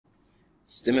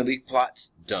Stem and leaf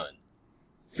plots, done.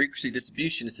 Frequency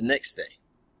distribution is the next thing.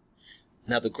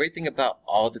 Now the great thing about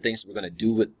all the things we're going to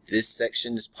do with this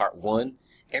section, this part 1,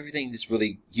 everything just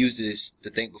really uses the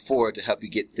thing before to help you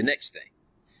get the next thing.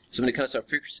 So when it comes to our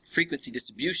frequency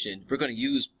distribution, we're going to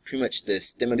use pretty much the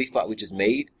stem and leaf plot we just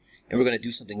made, and we're going to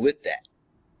do something with that.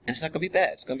 And it's not going to be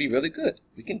bad. It's going to be really good.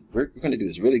 We're going to do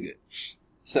this really good.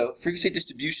 So frequency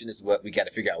distribution is what we got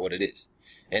to figure out what it is.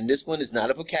 And this one is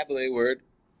not a vocabulary word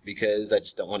because I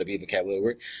just don't want to be a vocabulary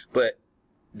word. But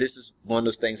this is one of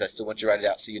those things I still want you to write it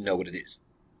out so you know what it is.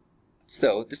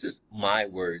 So this is my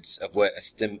words of what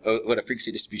a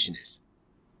frequency distribution is.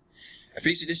 A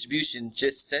frequency distribution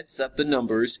just sets up the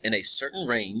numbers in a certain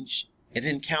range and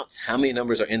then counts how many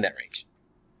numbers are in that range.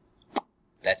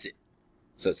 That's it.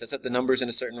 So it sets up the numbers in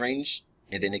a certain range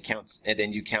and then it counts, and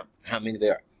then you count how many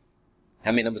there are.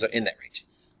 How many numbers are in that range.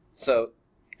 So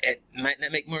it might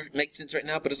not make sense right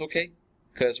now, but it's okay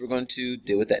because we're going to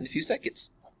deal with that in a few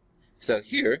seconds. So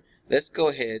here, let's go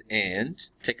ahead and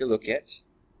take a look at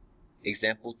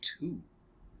example 2.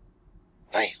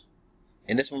 Bam.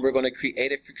 In this one, we're going to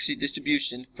create a frequency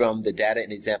distribution from the data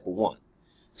in example 1.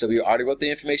 So we already wrote the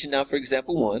information down for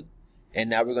example 1. And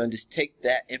now we're going to just take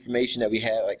that information that we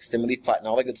have, like stem and leaf plot and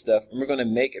all that good stuff, and we're going to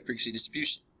make a frequency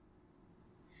distribution.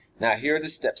 Now here are the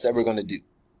steps that we're going to do.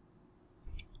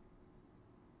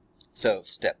 So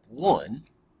step 1,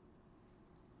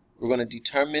 we're going to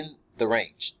determine the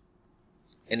range.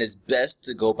 And it's best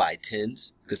to go by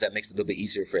tens because that makes it a little bit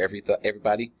easier for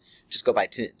everybody. Just go by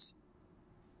tens.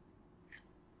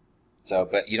 So,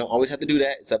 but you don't always have to do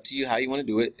that. It's up to you how you want to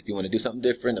do it. If you want to do something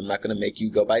different, I'm not going to make you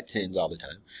go by tens all the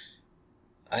time.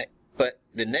 But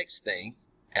the next thing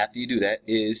after you do that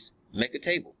is make a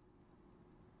table.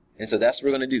 And so that's what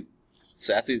we're going to do.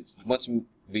 So once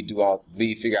we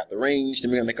figure out the range, then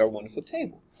we're going to make our wonderful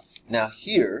table. Now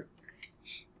here,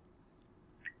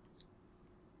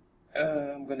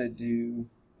 I'm going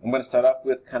to start off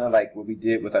with kind of like what we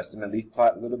did with our stem and leaf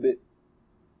plot a little bit.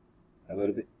 I'm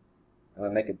going to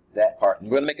make that part. And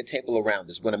we're going to make a table around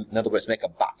this. We're going to, in other words, make a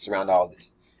box around all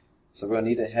this. So we're going to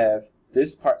need to have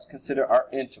this part's considered our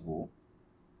interval.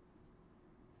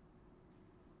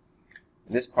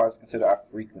 And this part is considered our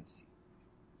frequency.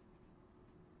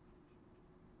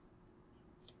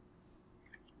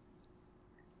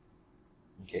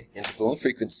 Okay, interval and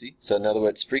frequency. So in other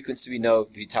words, frequency, we know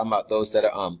if you're talking about those that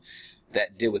are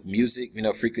that deal with music, we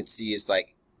know frequency is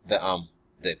like the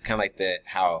kind of like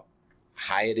how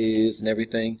high it is and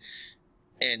everything.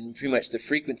 And pretty much the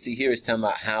frequency here is talking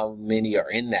about how many are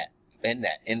in that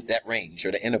range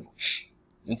or the interval.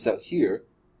 And so here,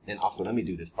 and also let me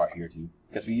do this part here too,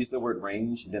 because we use the word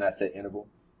range and then I said interval.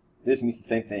 This means the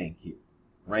same thing here.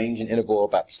 Range and interval are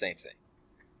about the same thing.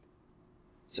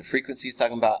 So frequency is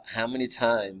talking about how many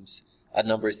times a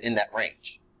number is in that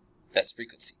range. That's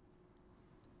frequency.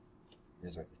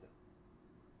 Let's write this down.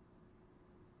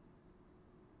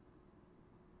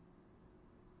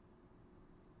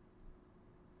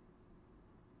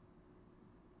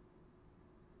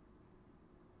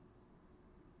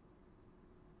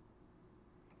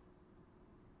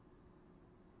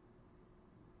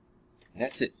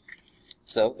 That's it.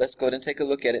 So let's go ahead and take a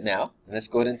look at it now. And let's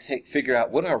go ahead and figure out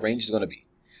what our range is going to be.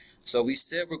 So we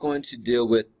said we're going to deal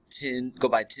with go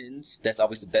by tens. That's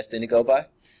always the best thing to go by.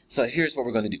 So here's what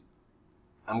we're going to do.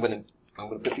 I'm going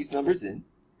to put these numbers in.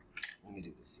 Let me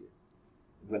do this here.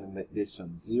 I'm going to make this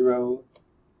from 0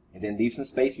 and then leave some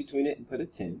space between it and put a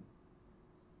 10.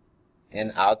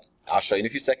 And I'll show you in a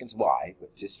few seconds why,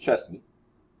 but just trust me.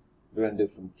 We're going to do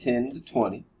from 10 to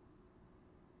 20.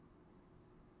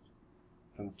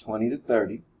 From 20 to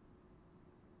 30,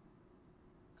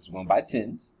 because we're going by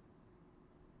tens,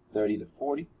 30 to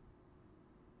 40,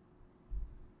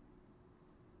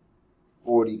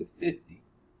 40 to 50,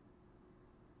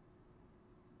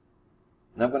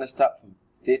 and I'm going to stop from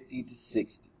 50 to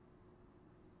 60.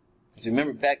 Because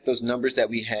remember back those numbers that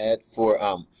we had for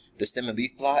the stem and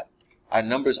leaf plot, our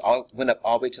numbers all went up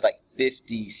all the way to like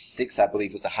 56, I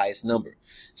believe was the highest number.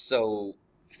 So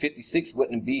 56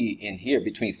 wouldn't be in here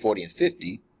between 40 and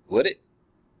 50, would it?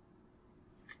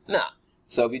 Nah.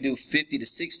 So we do 50 to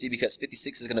 60 because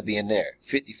 56 is going to be in there.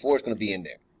 54 is going to be in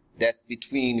there. That's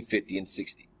between 50 and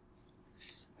 60.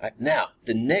 All right, now,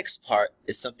 the next part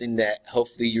is something that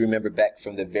hopefully you remember back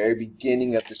from the very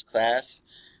beginning of this class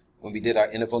when we did our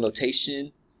interval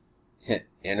notation.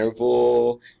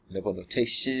 Interval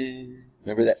notation.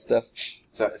 Remember that stuff?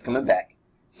 So it's coming back.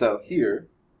 So here,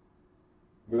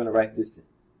 we're going to write this in.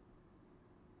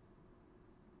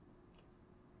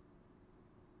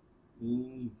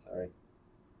 Sorry.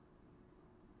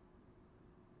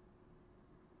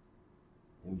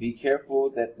 And be careful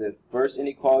that the first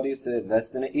inequality is said less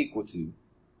than or equal to.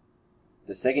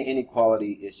 The second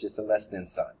inequality is just a less than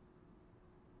sign.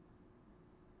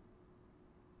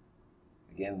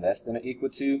 Again, less than or equal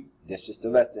to, that's just a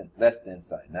less than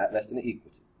sign, not less than or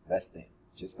equal to. Less than,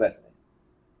 just less than.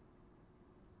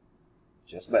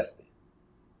 Just less than.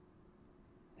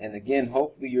 And again,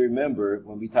 hopefully you remember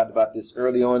when we talked about this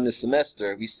early on in the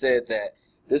semester, we said that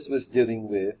this was dealing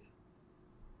with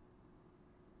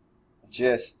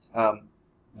just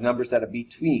numbers that are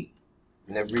between.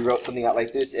 Whenever we wrote something out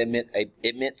like this, it meant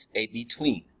a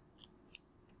between.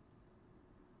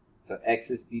 So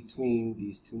x is between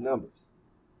these two numbers.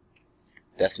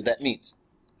 That's what that means.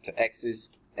 So x is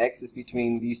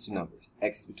between these two numbers.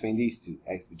 X is between these two.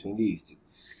 X is between these two.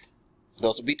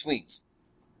 Those are betweens.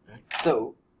 Right.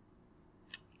 So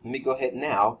let me go ahead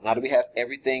now. Now that we have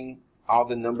everything, all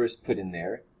the numbers put in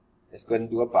there, let's go ahead and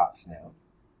do a box now.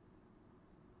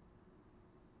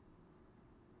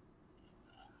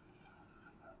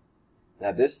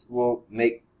 Now this will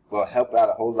help out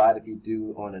a whole lot if you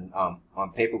do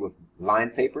on paper with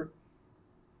lined paper,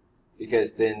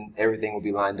 because then everything will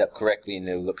be lined up correctly and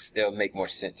it'll make more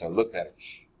sense or look better.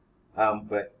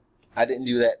 But I didn't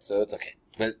do that, so it's okay.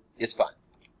 But it's fine.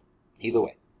 Either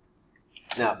way.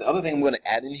 Now the other thing I'm going to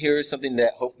add in here is something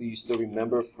that hopefully you still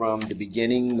remember from the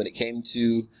beginning when it came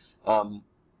to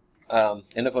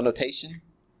interval notation,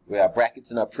 with our brackets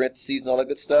and our parentheses and all that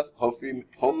good stuff. Hopefully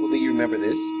you remember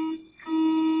this.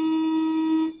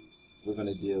 We're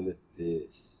going to deal with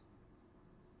this.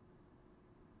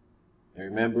 And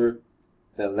remember,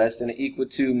 the less than or equal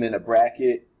to meant a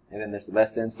bracket, and then this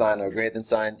less than sign or greater than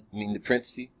sign mean the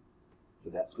parenthesis. So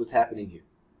that's what's happening here.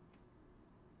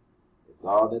 That's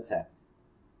all that's happening.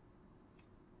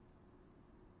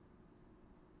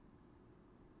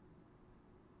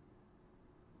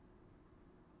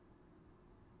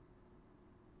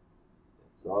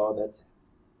 That's all that's happening.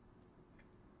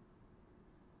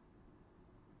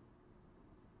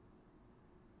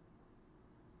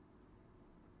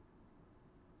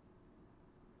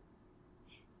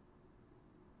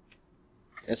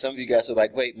 And some of you guys are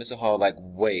like, wait, Mr. Hall,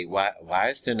 why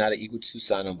is there not an equal to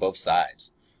sign on both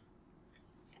sides?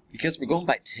 Because we're going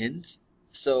by tens.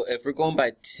 So if we're going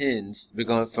by tens, we're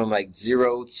going from like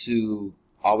 0 to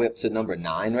all the way up to number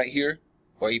 9 right here,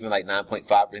 or even like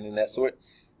 9.5 or anything of that sort.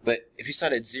 But if you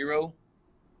start at 0,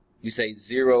 you say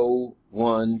 0,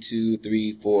 1, 2,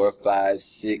 3, 4, 5,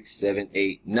 6, 7,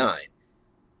 8, 9.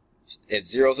 If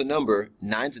 0 is a number,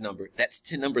 9 is a number, that's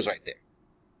 10 numbers right there.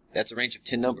 That's a range of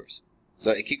 10 numbers. So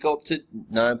it could go up to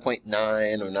 9.9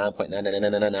 or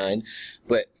 9.9999,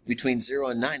 but between 0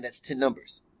 and 9, that's 10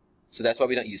 numbers. So that's why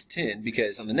we don't use 10,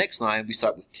 because on the next line, we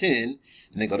start with 10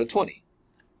 and then go to 20.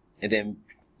 And then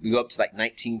we go up to like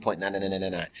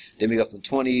 19.9999. Then we go from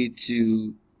 20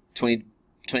 to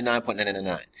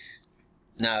 29.999.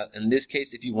 Now, in this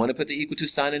case, if you want to put the equal to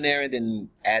sign in there and then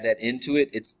add that into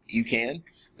it, you can,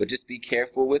 but just be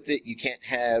careful with it. You can't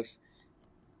have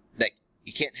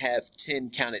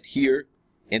 10 counted here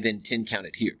and then 10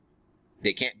 counted here.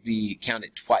 They can't be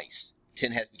counted twice.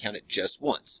 10 has to be counted just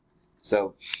once.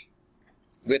 So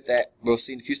with that, we'll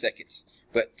see in a few seconds.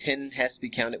 But 10 has to be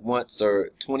counted once, or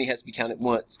 20 has to be counted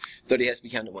once, 30 has to be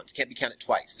counted once. It can't be counted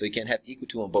twice, so you can't have equal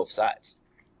to on both sides.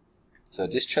 So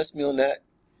just trust me on that.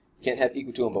 You can't have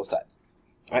equal to on both sides.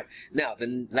 All right. Now,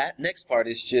 the next part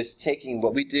is just taking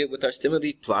what we did with our stem and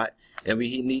leaf plot, and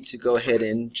we need to go ahead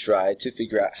and try to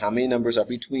figure out how many numbers are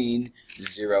between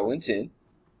 0 and 10,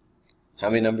 how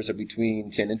many numbers are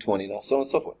between 10 and 20, and so on and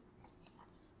so forth.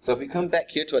 So if we come back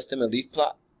here to our stem and leaf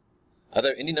plot, are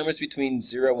there any numbers between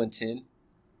 0 and 10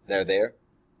 that are there?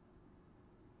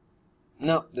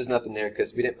 No, there's nothing there,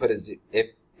 because we didn't put a zero.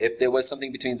 If there was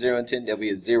something between 0 and 10, there'll be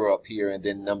a 0 up here and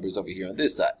then numbers over here on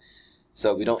this side.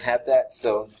 So we don't have that,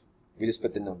 so we just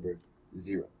put the number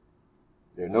 0.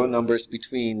 There are no numbers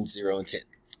between 0 and 10.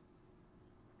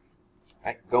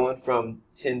 All right, going from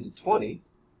 10 to 20,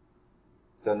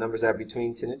 so numbers that are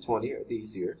between 10 and 20 are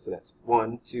these here. So that's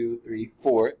 1, 2, 3,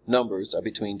 4 numbers are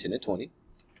between 10 and 20.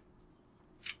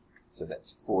 So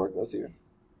that's 4 goes here.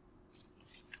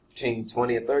 Between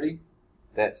 20 and 30,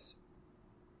 that's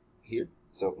here.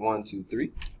 So 1, 2,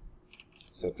 3.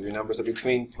 So 3 numbers are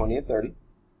between 20 and 30.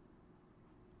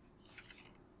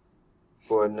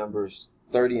 For numbers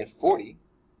 30 and 40,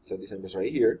 so these numbers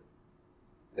right here,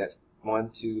 that's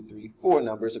 1, 2, 3, 4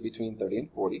 numbers are between 30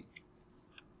 and 40.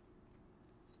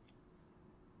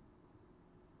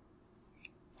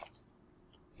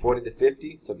 (40 to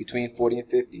 50), so between 40 and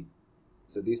 50.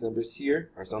 So these numbers here,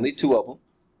 there's only 2 of them.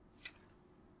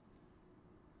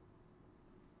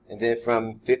 And then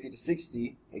from 50 to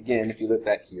 60, again, if you look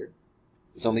back here,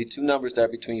 There's only two numbers that are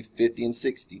between 50 and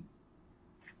 60.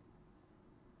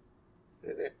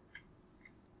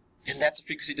 And that's a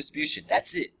frequency distribution.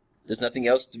 That's it. There's nothing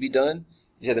else to be done.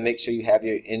 You have to make sure you have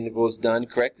your intervals done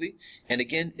correctly. And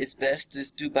again, it's best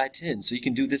to do by 10. So you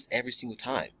can do this every single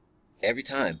time. Every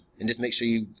time. And just make sure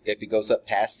if it goes up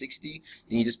past 60,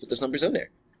 then you just put those numbers on there.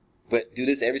 But do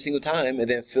this every single time and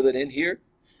then fill it in here.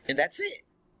 And that's it.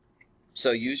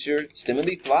 So use your stem and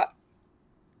leaf plot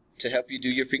to help you do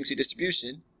your frequency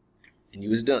distribution. And you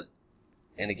was done.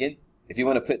 And again, if you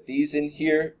want to put these in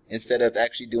here instead of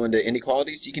actually doing the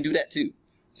inequalities, you can do that too.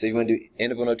 So if you want to do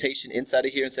interval notation inside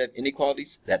of here instead of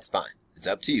inequalities, that's fine. It's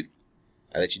up to you.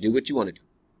 I let you do what you want to do.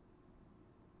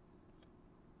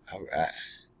 All right.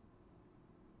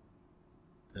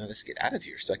 Now let's get out of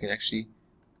here so I can actually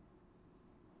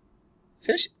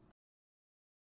finish it.